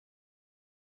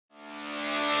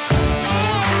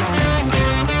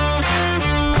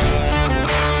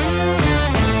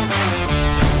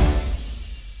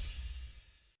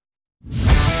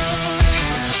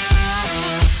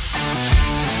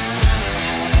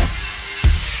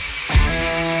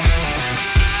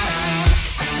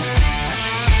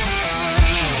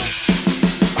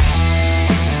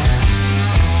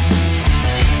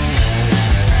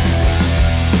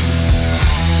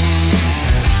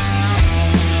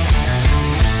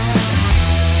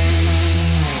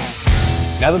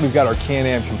Now that we've got our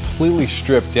Can-Am completely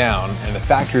stripped down and the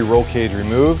factory roll cage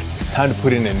removed, it's time to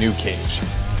put in a new cage.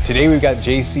 Today we've got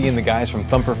JC and the guys from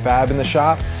Thumper Fab in the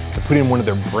shop to put in one of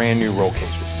their brand new roll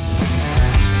cages.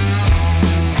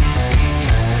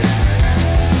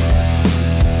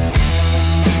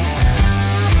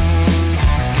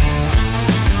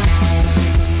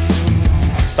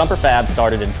 Thumper Fab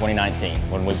started in 2019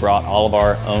 when we brought all of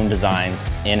our own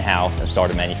designs in-house and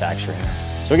started manufacturing them.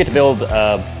 So we get to build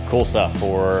cool stuff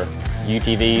for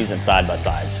UTVs and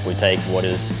side-by-sides. We take what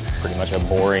is pretty much a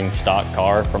boring stock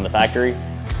car from the factory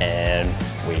and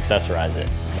we accessorize it.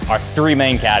 Our three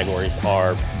main categories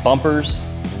are bumpers,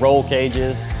 roll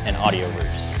cages, and audio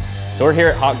roofs. So we're here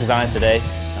at Hauk Designs today.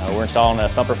 We're installing a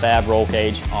Thumper Fab roll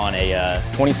cage on a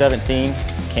 2017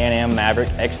 Can-Am Maverick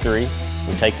X3.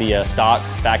 We take the stock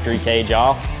factory cage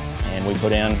off and we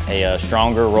put in a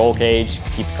stronger roll cage,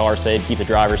 keep the car safe, keep the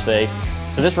driver safe.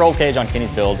 So this roll cage on Kenny's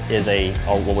build is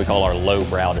what we call our low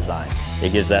brow design.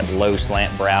 It gives that low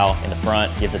slant brow in the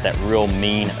front, gives it that real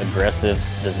mean, aggressive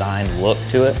design look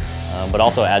to it, but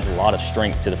also adds a lot of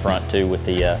strength to the front too with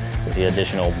the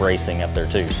additional bracing up there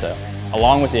too. So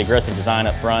along with the aggressive design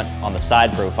up front, on the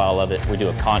side profile of it, we do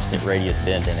a constant radius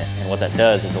bend in it. And what that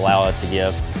does is allow us to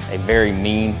give a very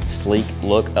mean, sleek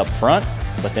look up front,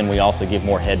 but then we also give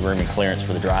more headroom and clearance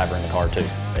for the driver in the car too.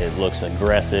 It looks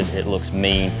aggressive, it looks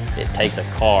mean, it takes a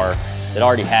car that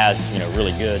already has,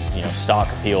 really good,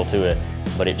 stock appeal to it,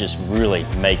 but it just really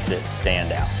makes it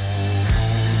stand out.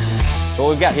 So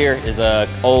what we've got here is an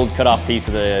old cut-off piece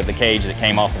of the cage that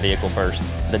came off the vehicle first.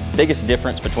 The biggest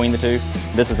difference between the two,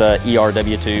 this is a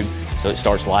ERW tube, so it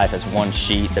starts life as one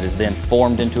sheet that is then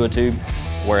formed into a tube,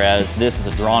 whereas this is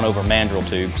a drawn-over mandrel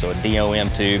tube, so a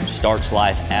DOM tube starts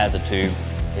life as a tube.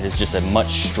 It is just a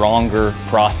much stronger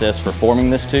process for forming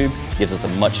this tube, gives us a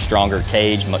much stronger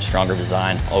cage, much stronger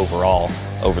design overall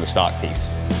over the stock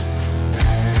piece.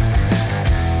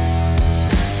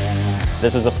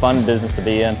 This is a fun business to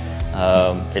be in.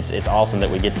 It's awesome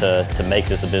that we get to make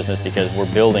this a business because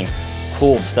we're building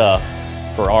cool stuff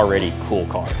for already cool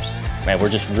cars. Man, we're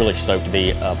just really stoked to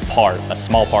be a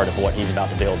small part of what he's about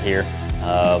to build here.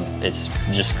 It's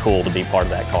just cool to be part of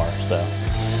that car. So.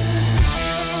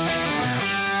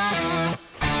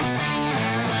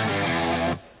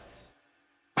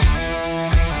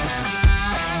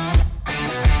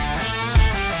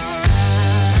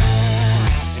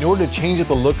 In order to change up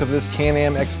the look of this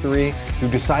Can-Am X3,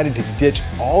 we've decided to ditch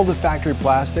all the factory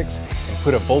plastics and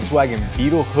put a Volkswagen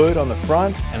Beetle hood on the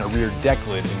front and a rear deck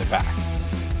lid in the back.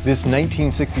 This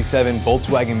 1967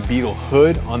 Volkswagen Beetle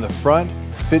hood on the front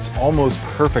fits almost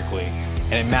perfectly,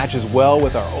 and it matches well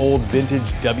with our old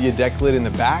vintage W deck lid in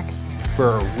the back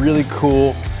for a really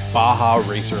cool Baja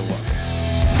Racer look.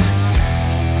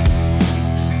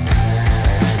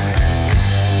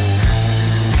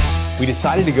 We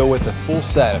decided to go with a full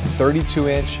set of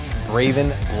 32-inch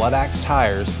Braven Bloodaxe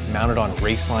tires mounted on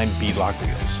Raceline Beadlock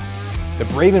wheels. The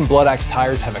Braven Bloodaxe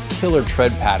tires have a killer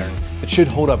tread pattern that should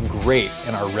hold up great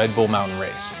in our Red Bull Mountain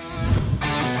Race.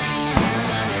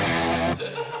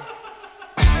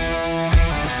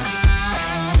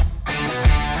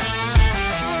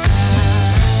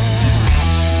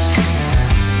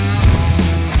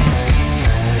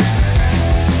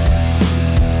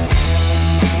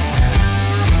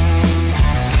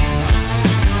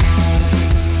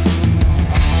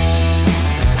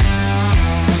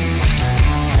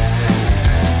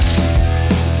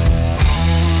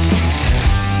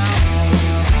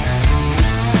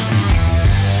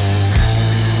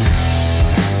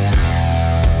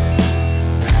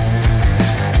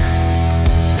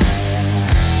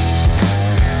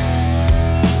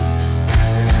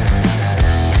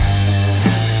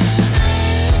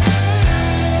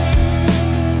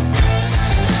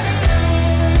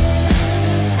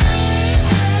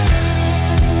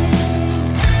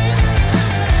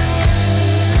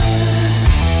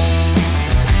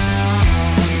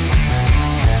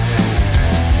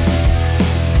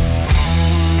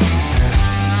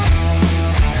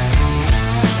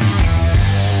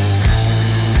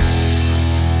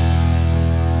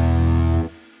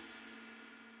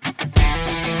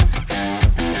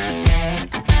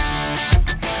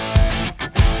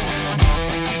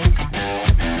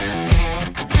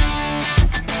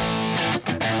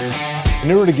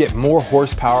 In order to get more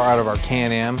horsepower out of our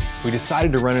Can-Am, we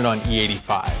decided to run it on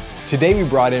E85. Today we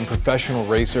brought in professional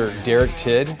racer Derek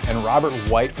Tidd and Robert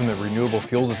White from the Renewable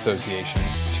Fuels Association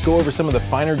to go over some of the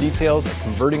finer details of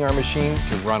converting our machine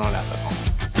to run on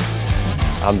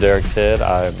ethanol. I'm Derek Tidd.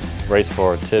 I raced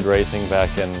for Tidd Racing back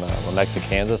in Lenexa,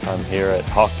 Kansas. I'm here at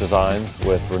Hauk Designs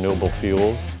with Renewable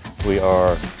Fuels. We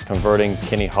are converting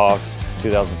Kenny Hauk's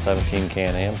 2017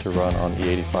 Can-Am to run on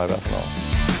E85 ethanol.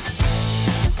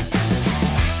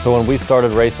 So when we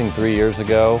started racing 3 years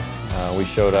ago, we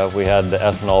showed up, we had the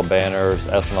ethanol banners,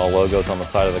 ethanol logos on the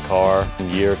side of the car.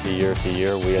 Year to year to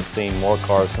year, we have seen more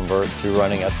cars convert to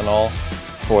running ethanol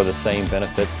for the same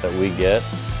benefits that we get.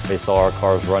 They saw our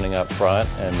cars running up front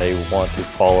and they want to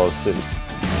follow suit.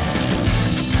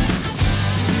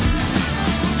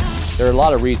 There are a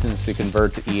lot of reasons to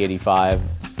convert to E85.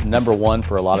 Number one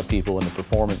for a lot of people in the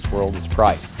performance world is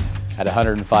price. At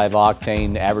 105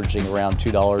 octane, averaging around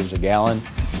 $2 a gallon,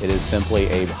 it is simply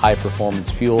a high performance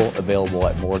fuel available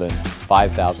at more than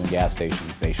 5,000 gas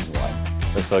stations nationwide.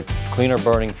 It's a cleaner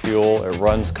burning fuel, it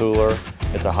runs cooler,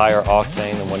 it's a higher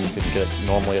octane than one you could get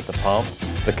normally at the pump.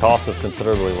 The cost is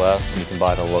considerably less and you can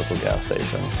buy it at a local gas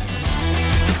station.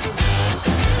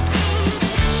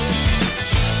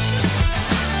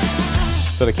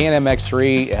 So the Can-Am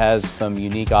X3 has some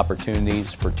unique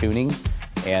opportunities for tuning,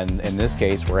 and in this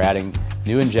case we're adding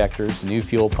new injectors, new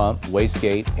fuel pump,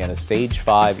 wastegate, and a stage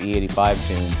 5 E85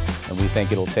 tune, and we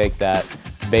think it'll take that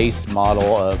base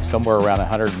model of somewhere around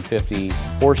 150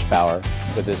 horsepower.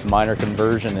 With this minor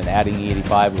conversion and adding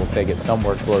E85, we'll take it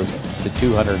somewhere close to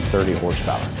 230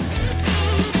 horsepower.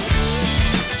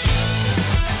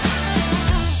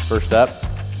 First up,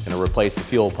 going to replace the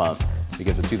fuel pump.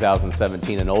 Because of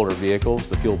 2017 and older vehicles,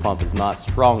 the fuel pump is not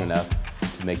strong enough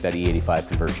to make that E85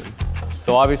 conversion.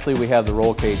 So obviously we have the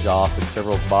roll cage off and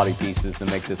several body pieces to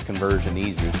make this conversion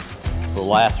easy. The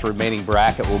last remaining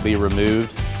bracket will be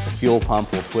removed, the fuel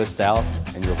pump will twist out,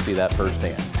 and you'll see that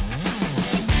firsthand.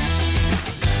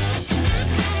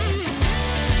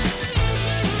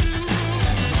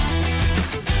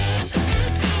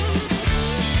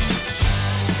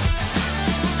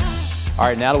 All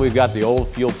right, now that we've got the old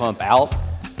fuel pump out,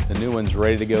 the new one's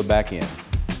ready to go back in.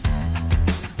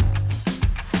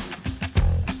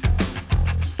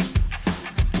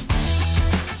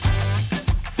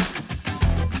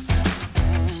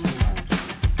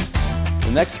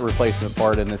 The next replacement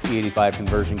part in this E85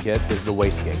 conversion kit is the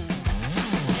wastegate.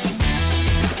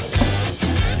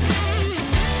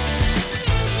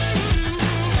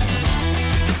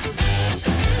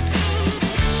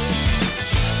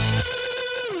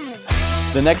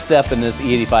 The next step in this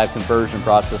E85 conversion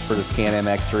process for this Can-Am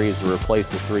X3 is to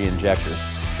replace the 3 injectors.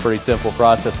 Pretty simple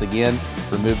process again.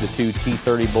 Remove the 2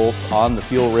 T30 bolts on the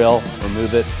fuel rail,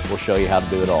 remove it. We'll show you how to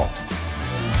do it all.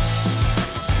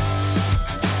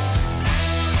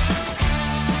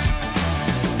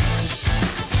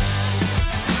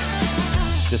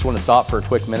 Just want to stop for a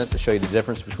quick minute to show you the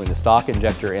difference between the stock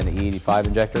injector and the E85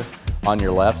 injector. On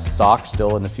your left, stock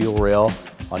still in the fuel rail.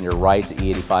 On your right, the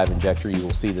E85 injector, you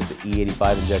will see that the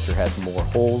E85 injector has more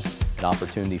holes and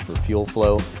opportunity for fuel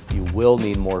flow. You will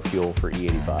need more fuel for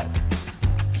E85.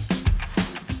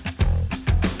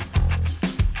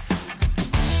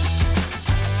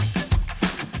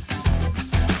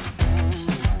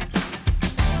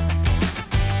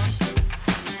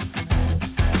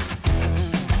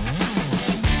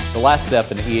 The last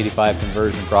step in the E85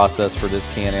 conversion process for this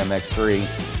Can-Am X3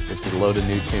 is to load a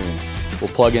new tune. We'll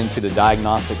plug into the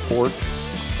diagnostic port.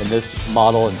 In this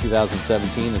model in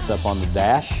 2017, it's up on the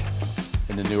dash.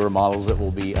 In the newer models, it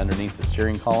will be underneath the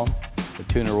steering column. The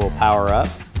tuner will power up.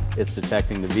 It's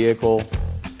detecting the vehicle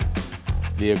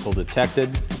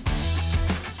detected,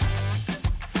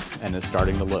 and it's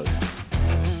starting to load.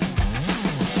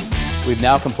 We've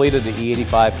now completed the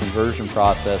E85 conversion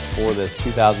process for this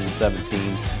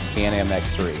 2017 Can-Am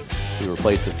X3. We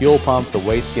replaced the fuel pump, the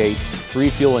wastegate, 3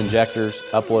 fuel injectors,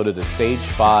 uploaded a stage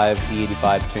 5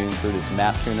 E85 tune through this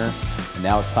map tuner, and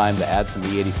now it's time to add some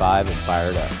E85 and fire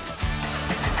it up.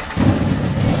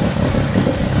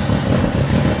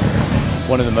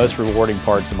 One of the most rewarding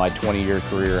parts of my 20-year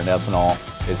career in ethanol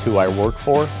is who I work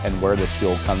for and where this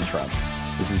fuel comes from.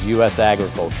 This is U.S.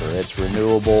 agriculture, it's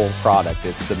renewable product,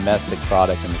 it's domestic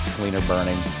product, and it's cleaner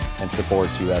burning and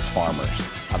supports U.S. farmers.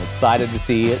 I'm excited to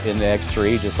see it in the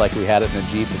X3, just like we had it in the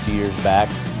Jeep a few years back,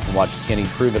 and watched Kenny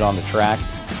prove it on the track.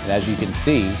 And as you can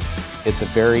see, it's a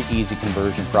very easy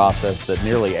conversion process that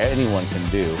nearly anyone can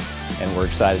do, and we're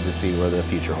excited to see where the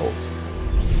future holds.